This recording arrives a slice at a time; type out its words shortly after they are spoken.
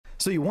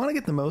So you want to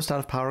get the most out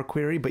of Power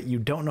Query, but you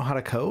don't know how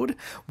to code?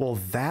 Well,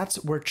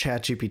 that's where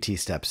ChatGPT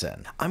steps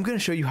in. I'm going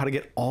to show you how to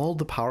get all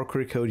the Power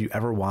Query code you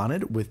ever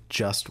wanted with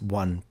just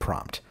one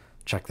prompt.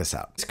 Check this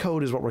out. This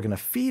code is what we're going to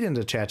feed into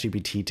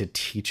ChatGPT to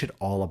teach it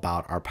all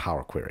about our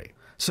Power Query.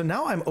 So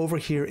now I'm over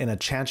here in a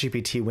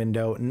ChatGPT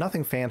window,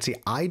 nothing fancy.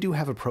 I do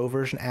have a pro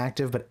version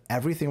active, but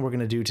everything we're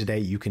going to do today,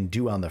 you can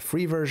do on the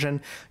free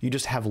version. You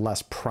just have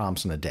less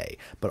prompts in a day.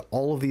 But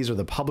all of these are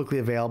the publicly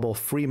available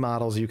free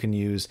models you can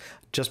use.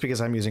 Just because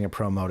I'm using a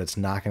pro mode, it's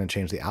not going to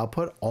change the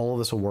output. All of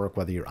this will work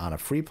whether you're on a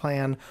free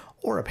plan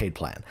or a paid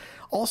plan.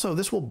 Also,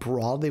 this will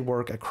broadly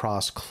work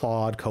across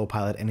Claude,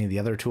 Copilot, any of the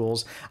other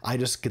tools. I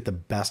just get the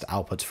best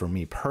outputs for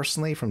me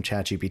personally from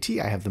ChatGPT.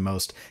 I have the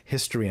most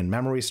history and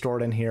memory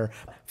stored in here.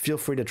 Feel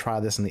free to try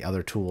this in the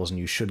other tools and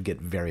you should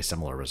get very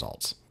similar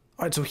results.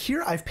 All right, so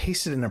here I've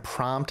pasted in a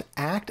prompt,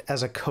 act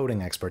as a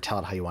coding expert, tell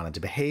it how you want it to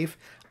behave.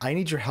 I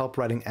need your help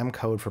writing M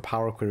code for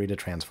Power Query to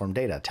transform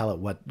data. Tell it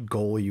what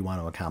goal you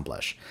want to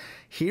accomplish.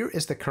 Here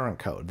is the current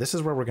code. This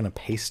is where we're going to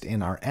paste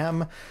in our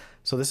M.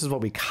 So this is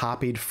what we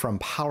copied from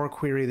Power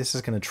Query. This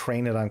is going to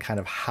train it on kind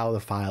of how the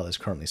file is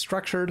currently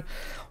structured.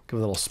 Give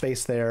a little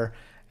space there.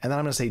 And then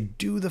I'm going to say,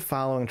 do the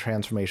following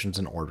transformations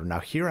in order. Now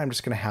here, I'm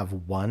just going to have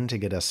one to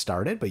get us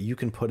started, but you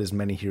can put as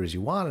many here as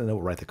you want and it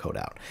will write the code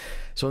out.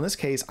 So in this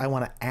case, I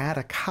want to add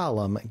a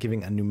column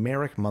giving a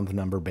numeric month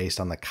number based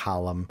on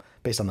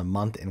the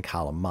month in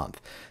column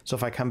month. So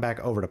if I come back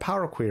over to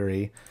Power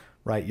Query,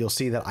 right, you'll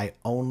see that I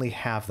only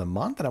have the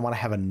month and I want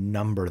to have a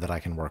number that I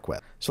can work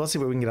with. So let's see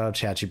what we can get out of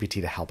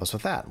ChatGPT to help us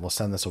with that. We'll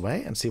send this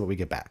away and see what we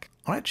get back.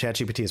 All right,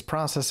 ChatGPT is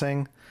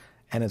processing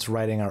and it's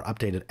writing our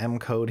updated M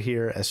code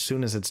here. As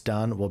soon as it's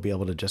done, we'll be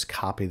able to just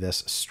copy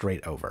this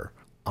straight over.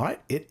 All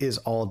right, it is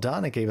all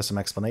done. It gave us some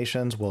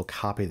explanations. We'll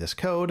copy this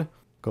code,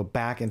 go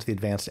back into the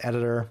advanced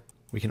editor.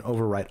 We can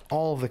overwrite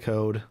all of the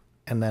code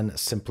and then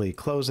simply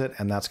close it,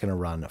 and that's going to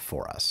run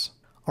for us.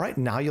 All right,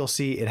 now you'll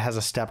see it has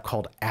a step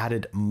called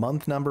added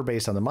month number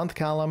based on the month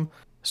column.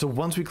 So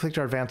once we clicked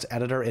our advanced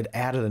editor, it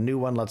added a new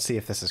one. Let's see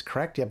if this is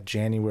correct. Yep,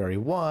 January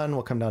 1.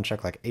 We'll come down and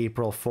check like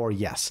April 4.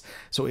 Yes.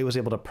 So it was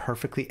able to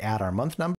perfectly add our month number.